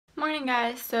Morning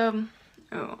guys. So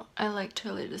I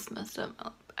totally just messed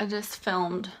up. I just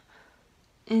filmed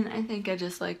and I think I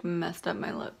just messed up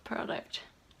my lip product,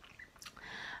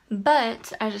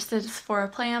 but I just did this for a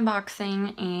play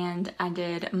unboxing and I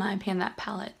did my Pan That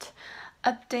palette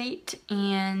update,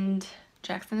 and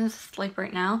Jackson is asleep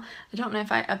right now. I don't know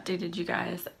if I updated you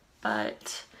guys,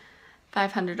 but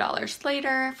 $500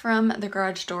 later from the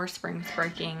garage door springs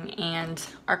breaking and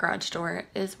our garage door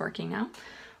is working now,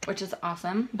 which is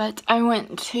awesome. But I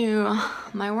went to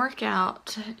my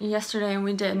workout yesterday and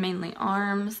we did mainly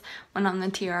arms, went on the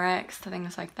TRX,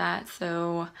 things like that.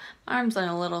 So my arms are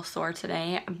a little sore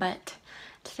today, but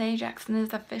today Jackson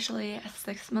is officially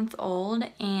 6 months old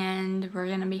and we're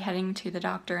gonna be heading to the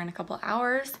doctor in a couple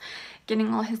hours,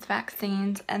 getting all his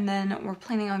vaccines, and then we're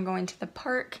planning on going to the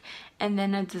park and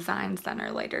then a design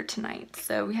center later tonight.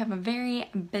 So we have a very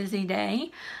busy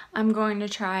day. I'm going to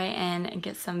try and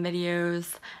get some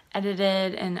videos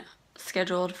edited and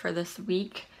scheduled for this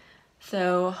week.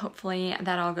 So hopefully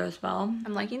that all goes well.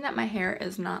 I'm liking that my hair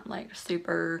is not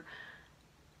super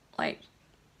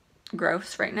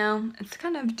gross right now. It's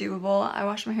kind of doable. I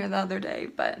washed my hair the other day,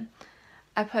 but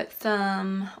I put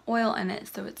some oil in it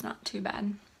so it's not too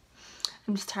bad.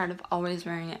 I'm just tired of always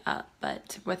wearing it up,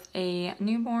 but with a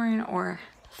newborn or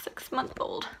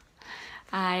 6-month-old,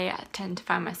 I tend to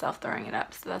find myself throwing it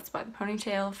up, so that's why the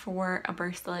ponytail for a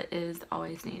bracelet is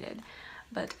always needed.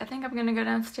 But I think I'm gonna go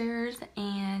downstairs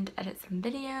and edit some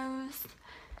videos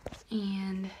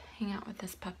and hang out with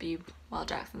this puppy while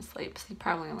Jackson sleeps. He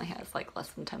probably only has less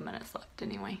than 10 minutes left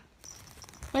anyway.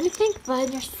 What do you think,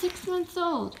 bud? You're 6 months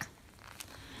old.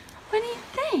 What do you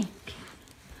think?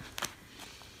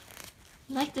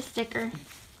 You like the sticker?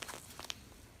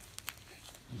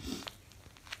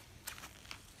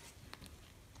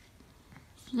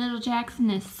 Little Jackson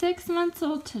is 6 months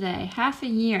old today. Half a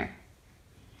year.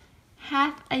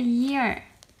 Half a year.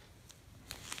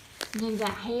 Look at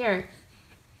that hair.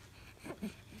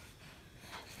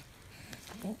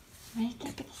 What do you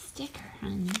think of the sticker,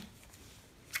 honey?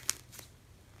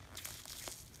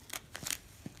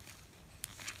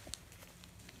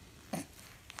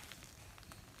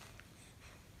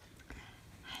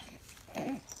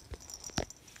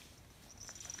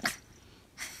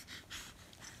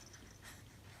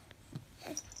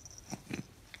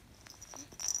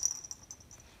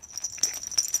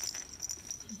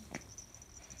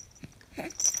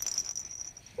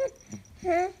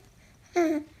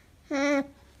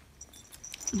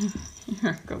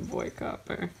 You're a good boy,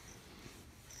 Copper.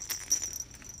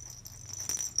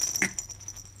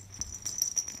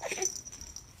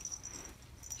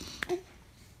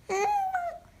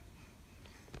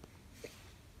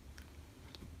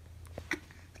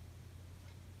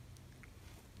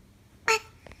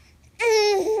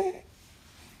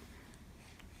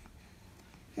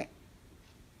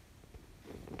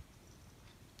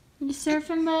 You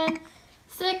surfing, bud?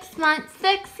 6 months,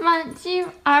 6 months,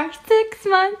 you are 6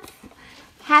 months.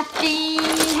 Happy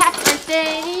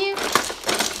birthday to you.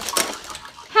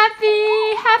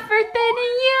 Happy birthday to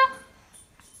you.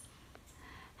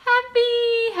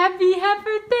 Happy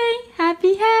birthday.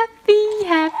 Happy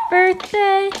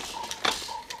birthday.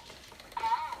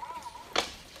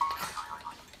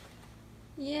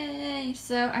 Yay,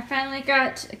 so I finally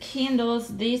got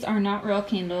candles. These are not real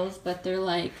candles, but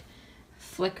they're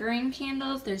flickering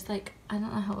candles. There's I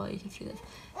don't know how well you can see this.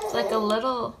 It's a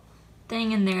little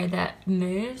thing in there that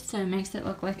moves, so it makes it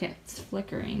look like it's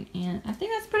flickering, and I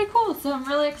think that's pretty cool, so I'm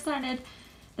really excited.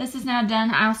 This is now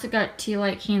done. I also got tea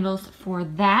light candles for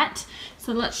that,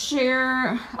 so let's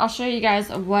share. I'll show you guys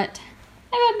what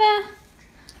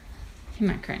he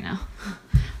might cry now.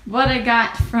 What I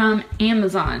got from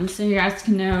Amazon, so you guys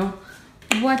can know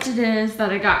what it is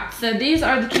that I got. So these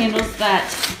are the candles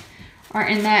that are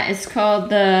in that. It's called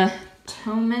the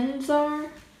Tomenzar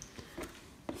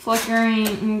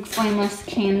flickering flameless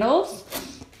candles,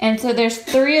 and so there's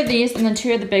 3 of these and then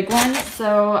 2 of the big ones.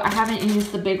 So I haven't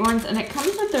used the big ones, and it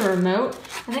comes with the remote.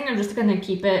 I think I'm just gonna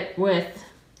keep it with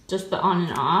just the on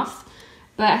and off,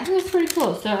 but I think it's pretty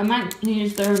cool, so I might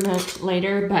use the remote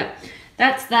later. But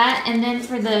that's that. And then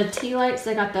for the tea lights,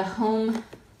 I got the Home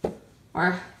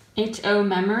or HO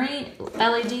Memory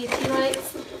LED tea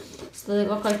lights. So they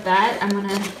look like that. I'm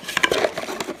gonna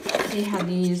see how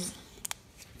these,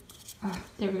 oh,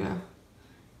 there we go.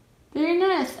 Very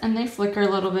nice. And they flicker a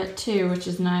little bit too, which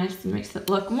is nice. It makes it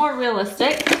look more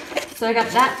realistic. So I got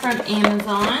that from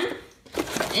Amazon.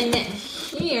 And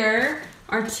here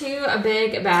are 2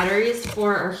 big batteries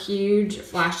for our huge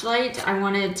flashlight. I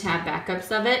wanted to have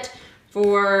backups of it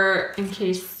for in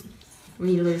case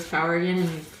we lose power again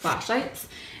and need flashlights.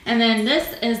 And then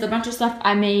this is a bunch of stuff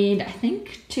I made, I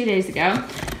think, 2 days ago.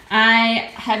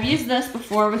 I have used this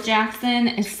before with Jackson.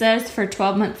 It says for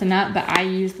 12 months and up, but I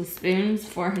use the spoons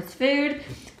for his food.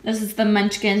 This is the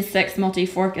Munchkin 6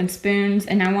 multi-fork and spoons,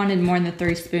 and I wanted more than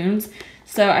 3 spoons.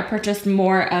 So I purchased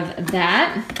more of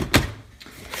that.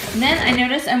 And then I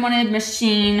noticed I wanted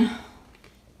machine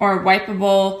or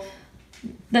wipeable.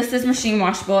 This is machine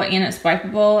washable and it's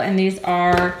wipeable, and these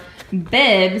are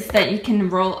bibs that you can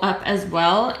roll up as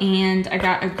well. And I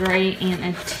got a gray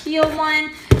and a teal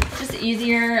one. Just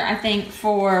easier, I think,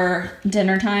 for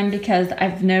dinner time because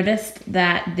I've noticed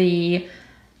that the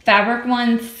fabric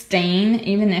ones stain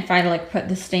even if I like put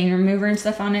the stain remover and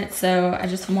stuff on it. So I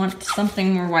just want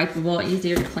something more wipeable,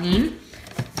 easier to clean.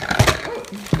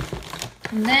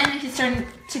 And then he's starting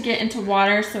to get into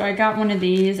water, so I got one of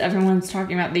these. Everyone's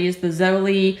talking about these, the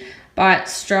Zoli Bot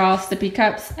Straw Sippy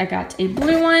Cups. I got a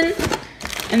blue one.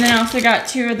 And then I also got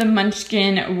 2 of the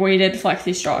Munchkin Weighted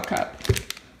Flexi Straw Cup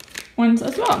ones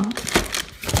as well.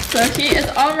 So he is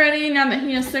all ready. Now that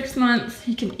he is 6 months,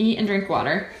 he can eat and drink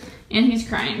water. And he's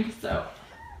crying, so.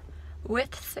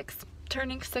 With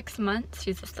turning 6 months,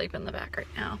 he's asleep in the back right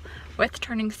now. With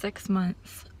turning 6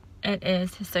 months, it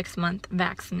is his 6-month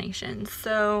vaccination.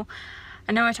 So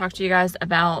I know I talked to you guys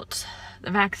about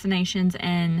the vaccinations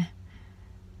and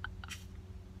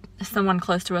someone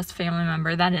close to us, family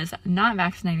member, that is not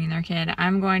vaccinating their kid.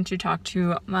 I'm going to talk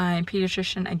to my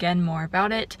pediatrician again more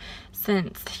about it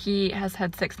since he has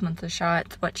had 6 months of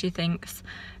shots, what she thinks,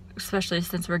 especially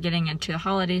since we're getting into the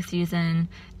holiday season,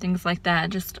 things like that.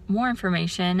 Just more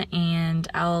information, and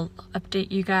I'll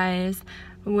update you guys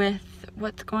with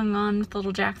what's going on with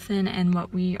little Jackson and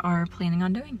what we are planning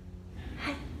on doing.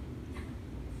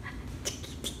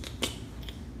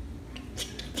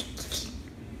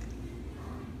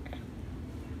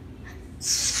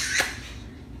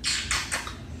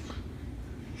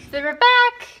 So we're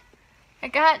back. I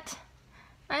got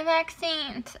my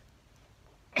vaccines,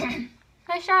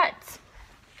 my shots.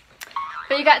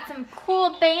 But you got some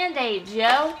cool band-aids,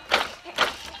 yo.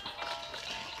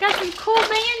 Got some cool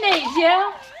band-aids,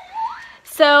 yo.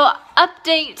 So,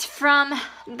 update from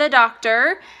the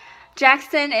doctor.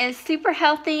 Jackson is super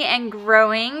healthy and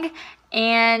growing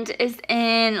and is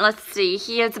in, let's see,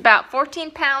 he is about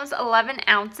 14 pounds, 11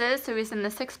 ounces. So he's in the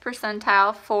 6th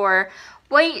percentile for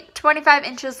weight, 25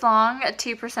 inches long, a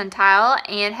 2 percentile,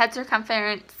 and head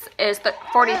circumference is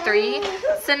 43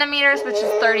 centimeters, which is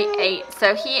 38.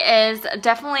 So he is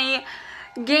definitely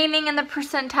gaining in the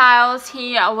percentiles.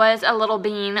 He was a little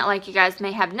bean, like you guys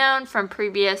may have known from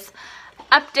previous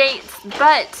updates,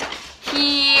 but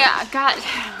he got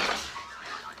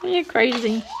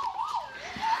crazy.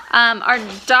 Our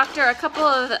doctor, a couple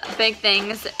of big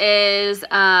things is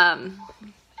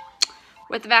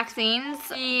with vaccines.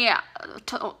 He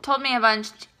told me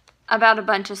about a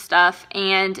bunch of stuff,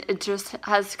 and it just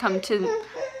has come to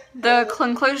the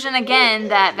conclusion again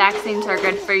that vaccines are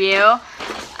good for you.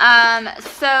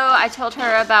 So I told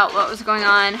her about what was going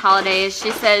on holidays.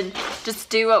 She said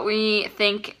just do what we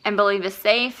think and believe is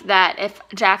safe, that if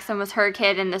Jackson was her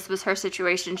kid and this was her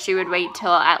situation, she would wait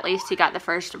till at least he got the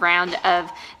first round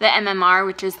of the MMR,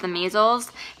 which is the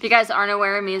measles. If you guys aren't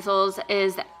aware, measles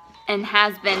is and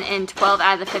has been in 12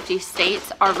 out of the 50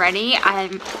 states already.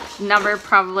 Number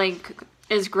probably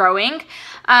is growing.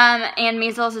 And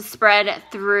measles is spread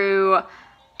through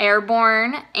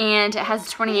airborne, and it has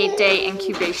a 28-day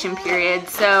incubation period.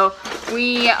 So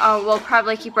we will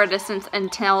probably keep our distance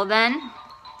until then.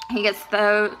 He gets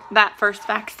that first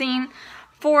vaccine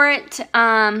for it.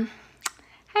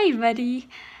 Hey, buddy.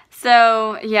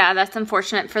 So, yeah, that's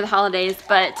unfortunate for the holidays,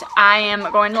 but I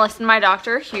am going to listen to my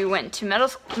doctor, who went to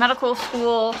medical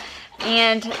school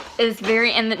and is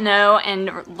very in the know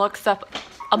and looks up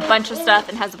a bunch of stuff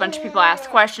and has a bunch of people ask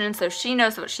questions, so she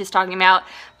knows what she's talking about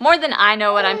more than I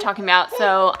know what I'm talking about.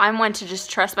 So I'm one to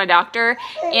just trust my doctor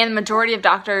and the majority of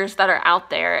doctors that are out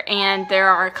there. And there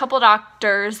are a couple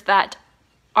doctors that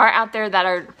are out there that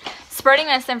are spreading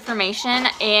this information,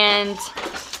 and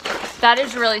that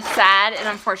is really sad and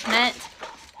unfortunate,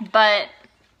 but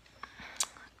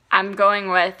I'm going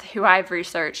with who I've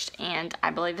researched and I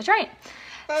believe is right.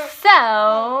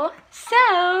 So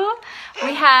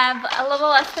we have a little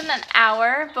less than an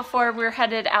hour before we're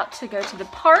headed out to go to the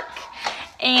park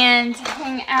and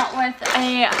hang out with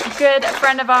a good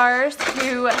friend of ours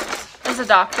who is a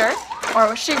doctor,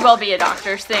 or she will be a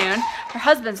doctor soon. Her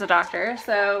husband's a doctor,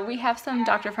 so we have some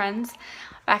doctor friends,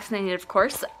 vaccinated of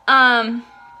course,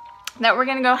 that we're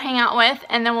gonna go hang out with,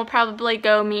 and then we'll probably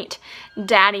go meet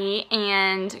Daddy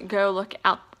and go look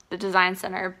out the design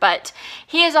center. But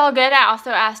he is all good. I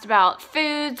also asked about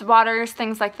foods, waters,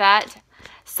 things like that.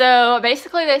 So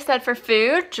basically they said for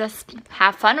food, just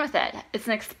have fun with it. It's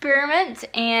an experiment,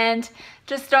 and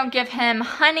just don't give him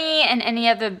honey and any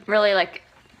of the really like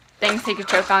things he could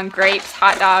choke on, grapes,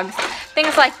 hot dogs,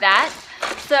 things like that.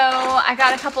 So I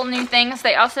got a couple new things.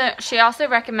 She also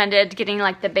recommended getting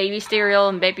like the baby cereal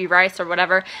and baby rice or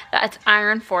whatever that's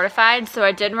iron fortified. So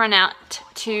I did run out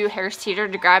to Harris Teeter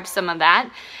to grab some of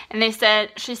that, and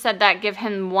she said that give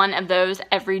him one of those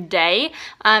every day,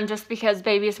 just because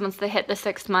babies, once they hit the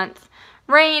 6-month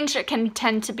range, can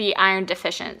tend to be iron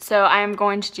deficient. So I am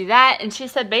going to do that, and she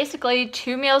said basically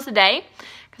 2 meals a day,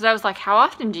 because I was like, how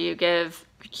often do you give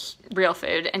real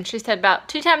food? And she said about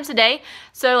 2 times a day,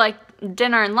 so like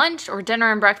dinner and lunch or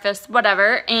dinner and breakfast,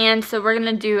 whatever. And so we're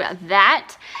gonna do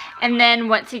that, and then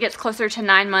once he gets closer to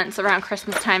 9 months, around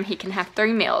Christmas time, he can have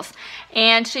 3 meals.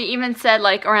 And she even said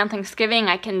like around Thanksgiving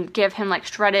I can give him like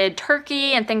shredded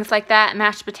turkey and things like that,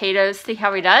 mashed potatoes, see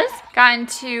how he does. Got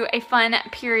into a fun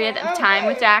period of time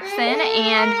with Jackson,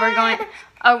 and we're going,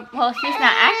 oh well, he's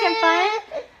not acting fun.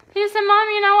 He said, Mom,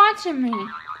 you're not watching me.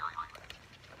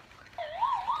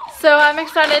 So I'm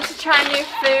excited to try new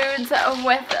foods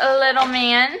with a little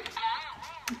man.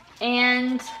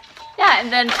 And yeah,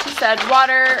 and then she said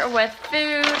water with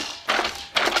food.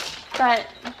 But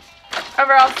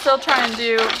overall, still trying to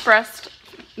do breast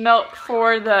milk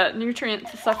for the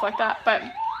nutrients and stuff like that. But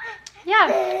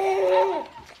yeah.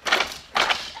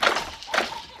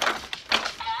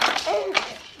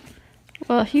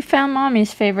 Well, he found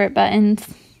Mommy's favorite buttons.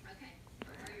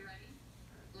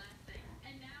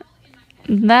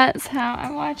 That's how I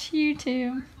watch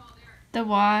YouTube. The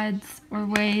Wads or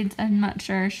Wades, I'm not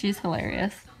sure. She's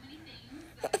hilarious.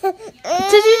 Did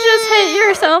you just hit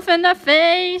yourself in the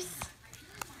face?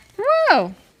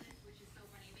 Whoa!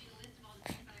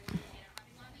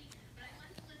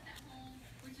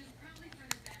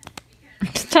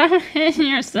 Stop hitting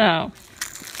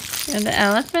yourself. Yeah, the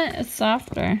elephant is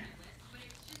softer.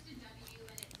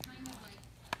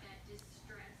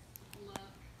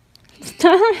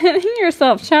 Stop hitting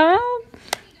yourself, child.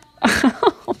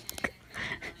 Oh.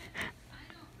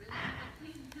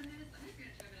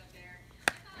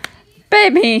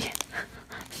 Baby,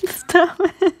 stop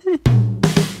it.